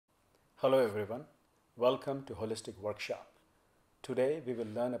Hello everyone, welcome to Holistic Workshop. Today we will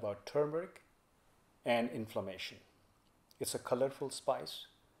learn about turmeric and inflammation. It's a colorful spice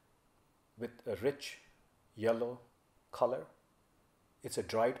with a rich yellow color. It's a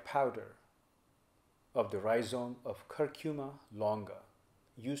dried powder of the rhizome of Curcuma longa,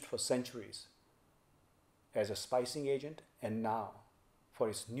 used for centuries as a spicing agent and now for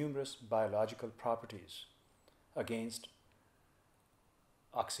its numerous biological properties against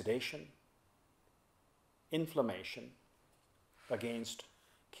oxidation, inflammation, against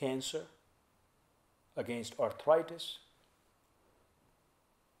cancer, against arthritis,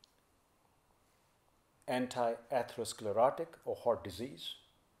 anti-atherosclerotic or heart disease,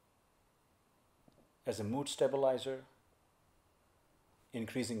 as a mood stabilizer,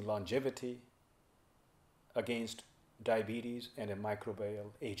 increasing longevity, against diabetes, and a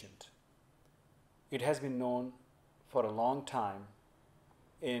microbial agent. It has been known for a long time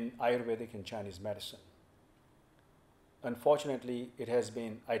in Ayurvedic and Chinese medicine. Unfortunately, it has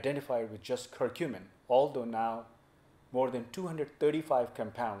been identified with just curcumin, although now more than 235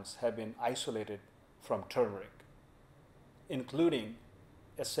 compounds have been isolated from turmeric, including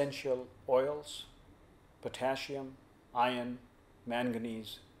essential oils, potassium, iron,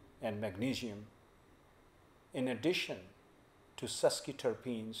 manganese, and magnesium, in addition to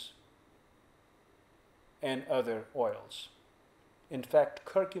sesquiterpenes and other oils. In fact,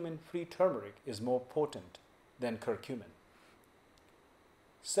 curcumin-free turmeric is more potent than curcumin.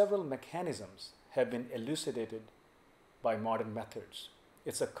 Several mechanisms have been elucidated by modern methods.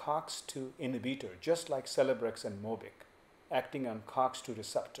 It's a COX-2 inhibitor, just like Celebrex and Mobic, acting on COX-2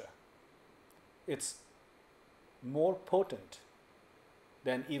 receptor. It's more potent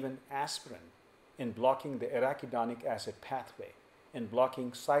than even aspirin in blocking the arachidonic acid pathway, in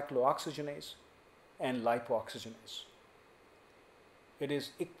blocking cyclooxygenase and lipoxygenase. It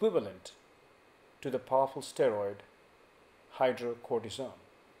is equivalent to the powerful steroid hydrocortisone.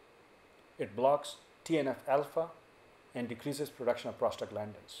 It blocks TNF-alpha and decreases production of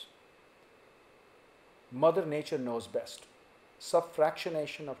prostaglandins. Mother Nature knows best.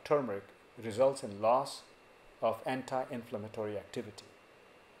 Subfractionation of turmeric results in loss of anti-inflammatory activity.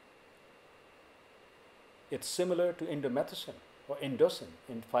 It's similar to indomethacin or indocin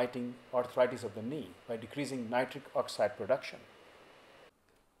in fighting arthritis of the knee by decreasing nitric oxide production.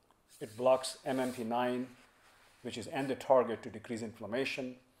 It blocks MMP9, which is the target to decrease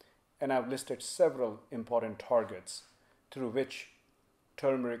inflammation, and I've listed several important targets through which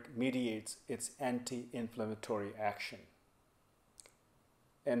turmeric mediates its anti-inflammatory action.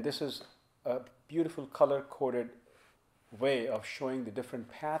 And this is a beautiful color-coded way of showing the different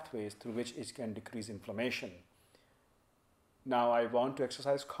pathways through which it can decrease inflammation. Now, I want to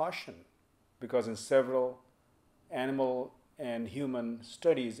exercise caution because in several animal and human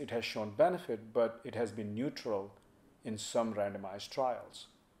studies it has shown benefit, but it has been neutral in some randomized trials.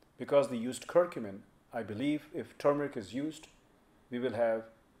 Because they used curcumin, I believe if turmeric is used, we will have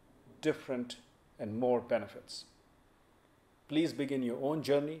different and more benefits. Please begin your own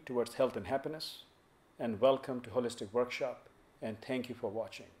journey towards health and happiness, and welcome to Holistic Workshop, and thank you for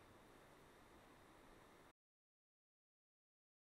watching.